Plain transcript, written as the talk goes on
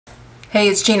Hey,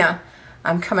 it's Gina.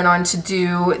 I'm coming on to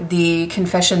do the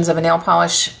Confessions of a Nail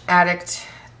Polish Addict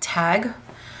tag.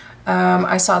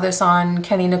 I saw this on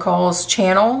Keny Nicoles'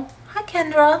 channel. Hi,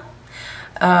 Kendra.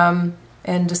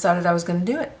 And decided I was going to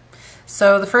do it.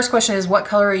 So the first question is, what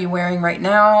color are you wearing right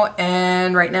now?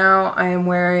 And right now I am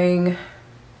wearing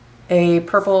a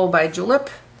purple by Julep.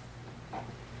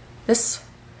 This.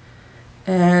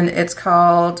 And it's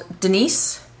called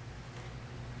Denise.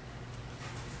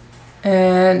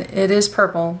 And it is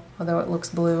purple, although it looks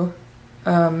blue.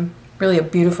 Really a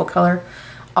beautiful color.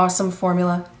 Awesome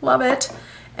formula. Love it.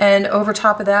 And over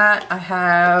top of that, I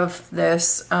have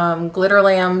this Glitter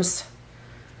Lambs.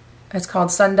 It's called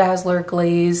Sun Dazzler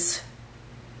Glaze.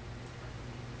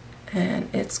 And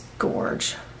it's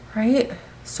gorge, right?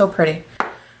 So pretty.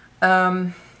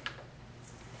 Next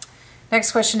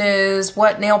question is,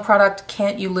 what nail product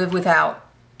can't you live without?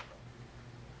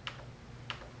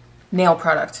 Nail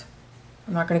product.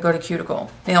 I'm not going to go to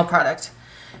cuticle. Nail product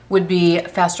would be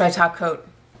Fast Dry Top Coat.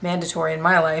 Mandatory in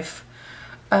my life.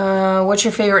 What's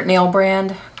your favorite nail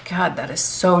brand? God, that is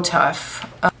so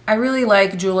tough. I really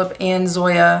like Julep and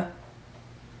Zoya.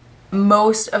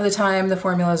 Most of the time the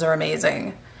formulas are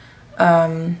amazing.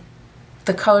 The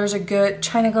colors are good.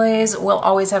 China Glaze will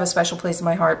always have a special place in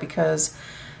my heart because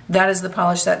that is the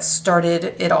polish that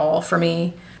started it all for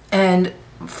me. And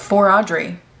For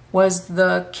Audrey was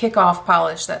the kickoff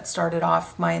polish that started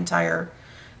off my entire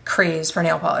craze for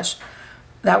nail polish.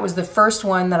 That was the first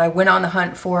one that I went on the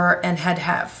hunt for and had to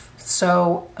have.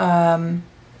 So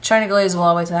China Glaze will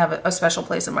always have a special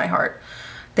place in my heart.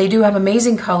 They do have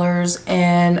amazing colors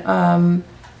and,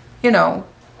 you know,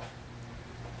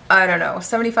 I don't know,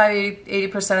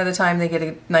 75–80% of the time they get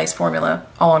a nice formula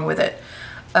along with it.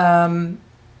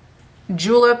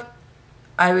 Julep,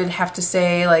 I would have to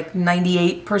say like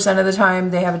 98% of the time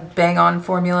they have a bang-on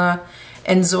formula,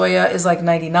 and Zoya is like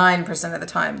 99% of the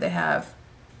time they have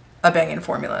a bang-in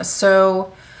formula.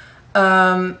 So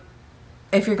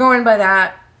if you're going by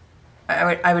that,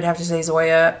 I would have to say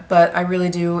Zoya, but I really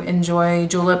do enjoy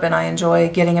Julep, and I enjoy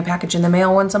getting a package in the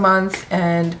mail once a month,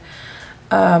 and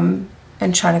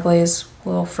China Glaze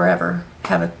will forever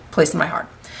have a place in my heart.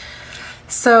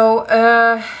 So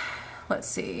let's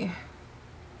see.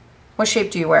 What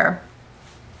shape do you wear?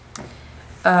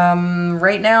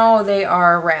 Right now they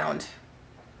are round.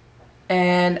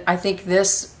 And I think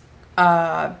this,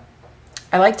 I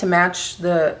like to match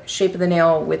the shape of the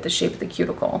nail with the shape of the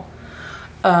cuticle.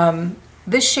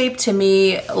 This shape to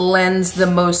me lends the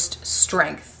most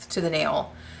strength to the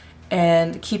nail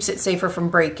and keeps it safer from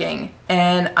breaking.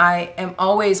 And I am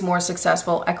always more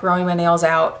successful at growing my nails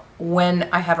out when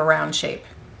I have a round shape.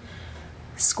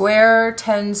 Square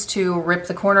tends to rip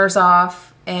the corners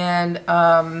off, and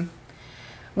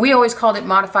we always called it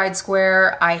modified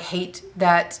square. I hate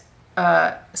that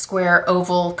square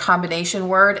oval combination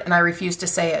word, and I refuse to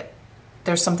say it.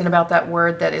 There's something about that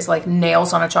word that is like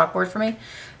nails on a chalkboard for me.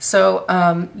 So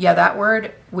yeah, that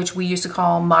word, which we used to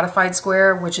call modified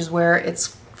square, which is where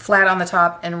it's flat on the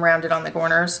top and rounded on the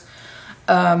corners.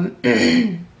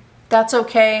 That's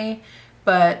okay,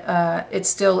 but it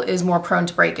still is more prone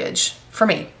to breakage for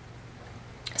me.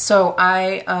 So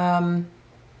I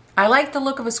like the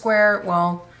look of a square,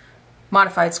 well,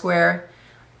 modified square,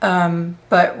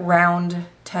 but round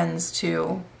tends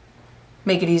to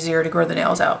make it easier to grow the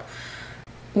nails out.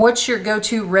 What's your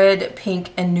go-to red,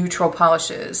 pink, and neutral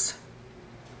polishes?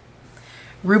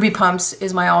 Ruby Pumps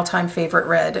is my all-time favorite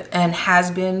red and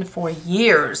has been for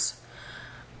years.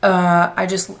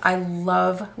 I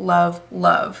love, love,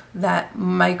 love that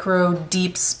micro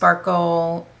deep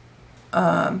sparkle,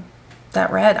 that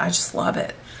red. I just love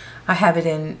it. I have it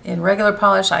in regular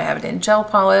polish. I have it in gel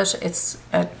polish.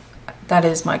 That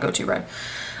is my go-to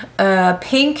red.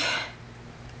 Pink,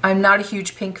 I'm not a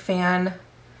huge pink fan,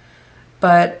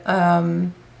 but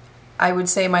I would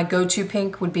say my go-to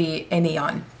pink would be a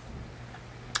neon.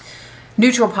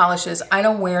 Neutral polishes, I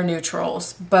don't wear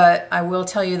neutrals, but I will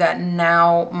tell you that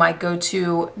now my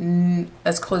go-to,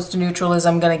 as close to neutral as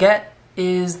I'm gonna get,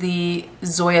 is the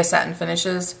Zoya satin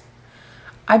finishes.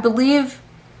 I believe,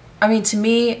 I mean, to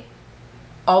me,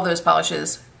 all those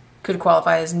polishes could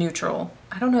qualify as neutral.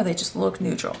 I don't know, they just look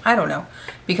neutral. I don't know,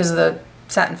 because of the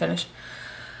satin finish.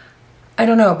 I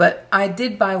don't know, but I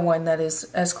did buy one that is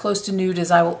as close to nude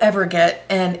as I will ever get,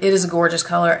 and it is a gorgeous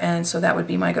color, and so that would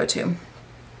be my go-to.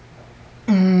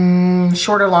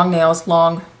 Short or long nails?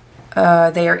 Long.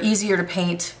 They are easier to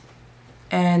paint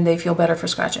and they feel better for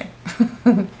scratching.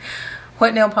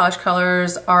 What nail polish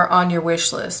colors are on your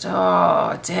wish list?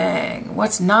 Oh, dang.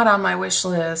 What's not on my wish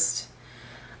list?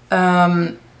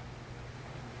 I'll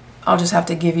just have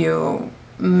to give you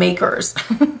makers.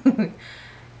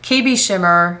 KB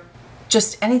Shimmer,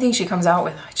 just anything she comes out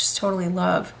with, I just totally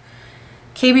love.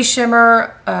 KB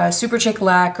Shimmer, Super Chick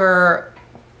Lacquer,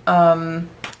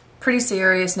 Pretty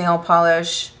Serious Nail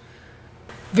Polish,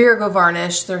 Virgo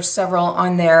Varnish, there's several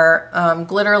on there,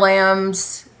 Glitter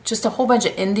Lambs, just a whole bunch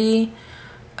of indie.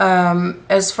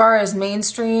 As far as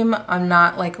mainstream, I'm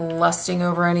not like lusting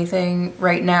over anything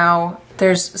right now.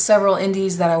 There's several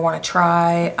indies that I want to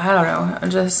try. I don't know,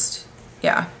 I'm just,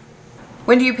 yeah.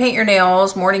 When do you paint your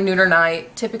nails? Morning, noon, or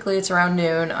night? Typically it's around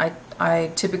noon.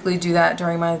 I typically do that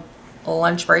during my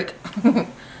lunch break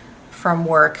from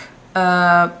work.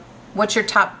 What's your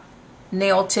top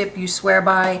nail tip you swear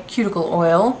by? Cuticle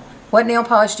oil. What nail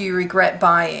polish do you regret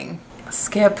buying?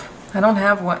 Skip. I don't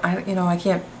have one. I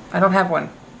don't have one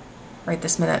right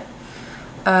this minute.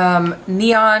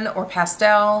 Neon or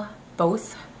pastel?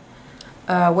 Both.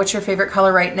 What's your favorite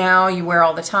color right now you wear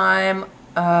all the time?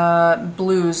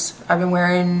 Blues. I've been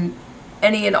wearing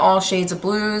any and all shades of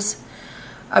blues.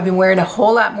 I've been wearing a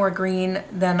whole lot more green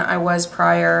than I was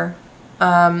prior.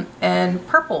 And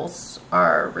purples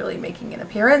are really making an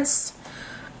appearance.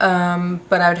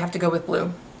 But I would have to go with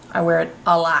blue. I wear it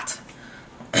a lot.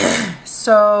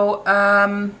 So,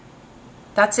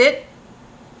 that's it.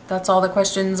 That's all the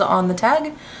questions on the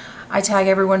tag. I tag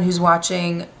everyone who's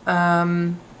watching.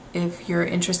 If you're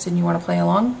interested and you want to play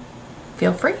along,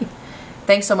 feel free.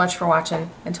 Thanks so much for watching.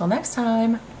 Until next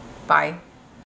time, bye.